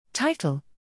Title: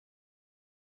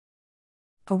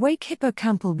 Awake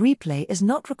hippocampal replay is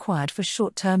not required for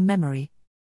short-term memory.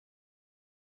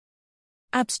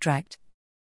 Abstract: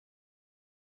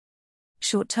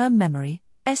 Short-term memory,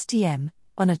 STM,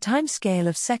 on a time scale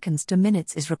of seconds to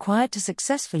minutes is required to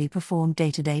successfully perform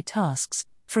day-to-day tasks,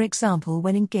 for example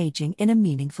when engaging in a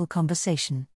meaningful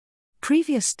conversation.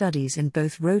 Previous studies in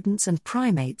both rodents and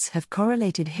primates have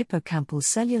correlated hippocampal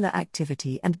cellular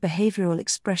activity and behavioral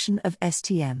expression of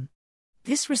STM.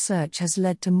 This research has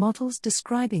led to models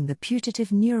describing the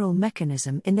putative neural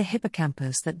mechanism in the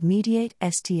hippocampus that mediate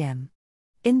STM.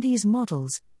 In these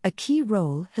models, a key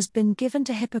role has been given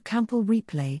to hippocampal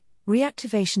replay,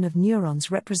 reactivation of neurons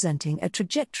representing a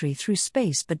trajectory through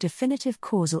space, but definitive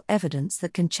causal evidence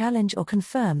that can challenge or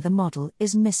confirm the model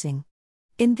is missing.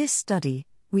 In this study,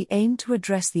 we aim to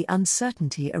address the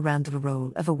uncertainty around the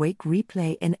role of awake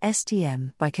replay in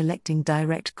STM by collecting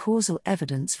direct causal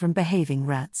evidence from behaving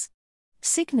rats.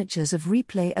 Signatures of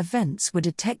replay events were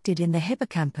detected in the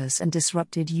hippocampus and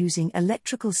disrupted using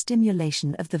electrical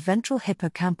stimulation of the ventral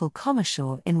hippocampal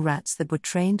commissure in rats that were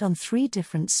trained on 3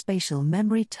 different spatial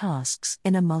memory tasks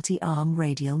in a multi-arm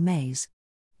radial maze.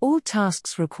 All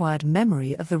tasks required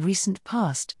memory of the recent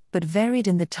past, but varied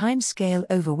in the time scale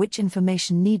over which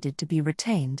information needed to be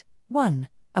retained. 1.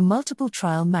 A multiple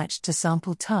trial matched to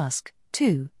sample task,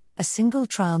 2. A single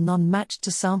trial non-matched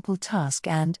to sample task,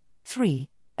 and 3.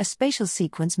 A spatial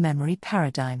sequence memory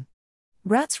paradigm.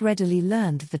 Rats readily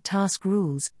learned the task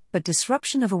rules, but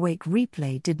disruption of awake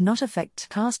replay did not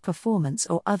affect task performance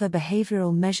or other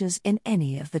behavioral measures in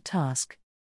any of the task.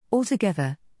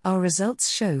 Altogether, our results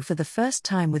show for the first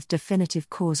time with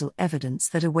definitive causal evidence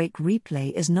that awake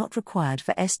replay is not required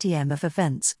for STM of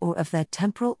events or of their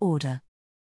temporal order.